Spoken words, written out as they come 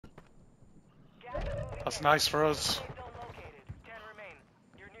That's nice for us. Safe zone located. 10 remain.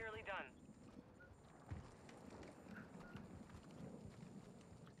 You're nearly done.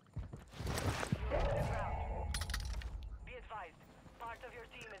 You're in the ground. Be advised, part of your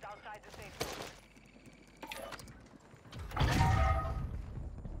team is outside the safe zone.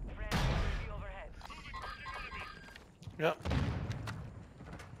 Friend, UAV overhead. Yep.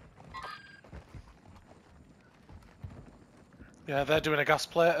 Yeah, they're doing a gas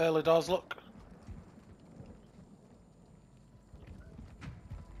plate, early doors, look.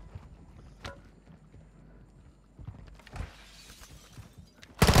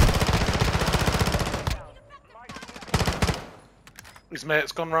 His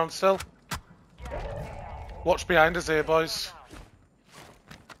mate's gone round still. Watch behind us here, boys.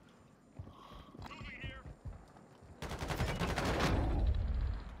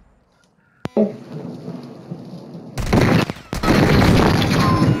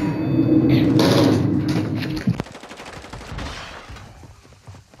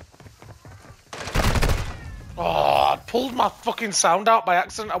 Oh, I pulled my fucking sound out by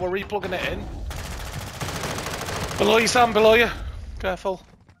accident. I were replugging it in. Below you, Sam, below you. Careful.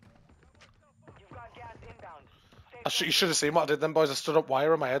 You've got gas inbound. You should have seen what I did then, boys. I stood up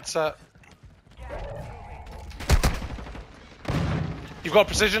wire on my headset. You've got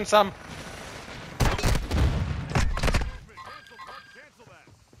precision, Sam.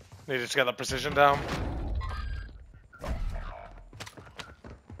 Needed to get that precision down.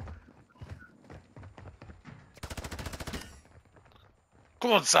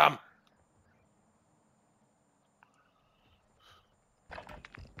 Come on, Sam.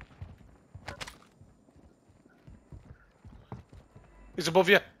 He's above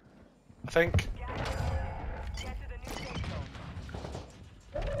you, I think.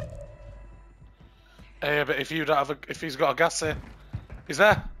 Hey, but if you don't have if he's got a gas here, he's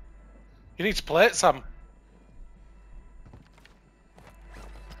there. You need to play it, Sam.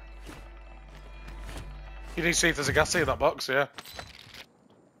 You need to see if there's a gas in that box, yeah.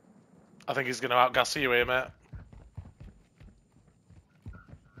 I think he's going to outgas you here, mate.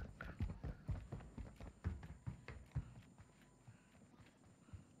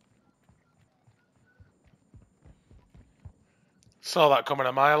 Saw that coming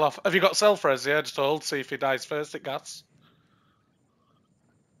a mile off. Have you got self-res? Yeah, just hold, see if he dies first at gas.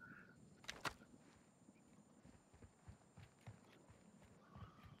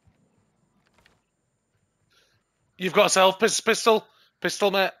 You've got a self-pistol?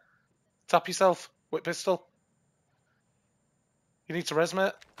 Pistol, mate. Tap yourself with pistol. You need to res,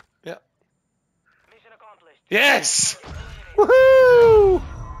 mate. Yeah. Mission accomplished. Yes! Woohoo!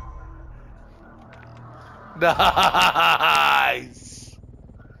 Nice!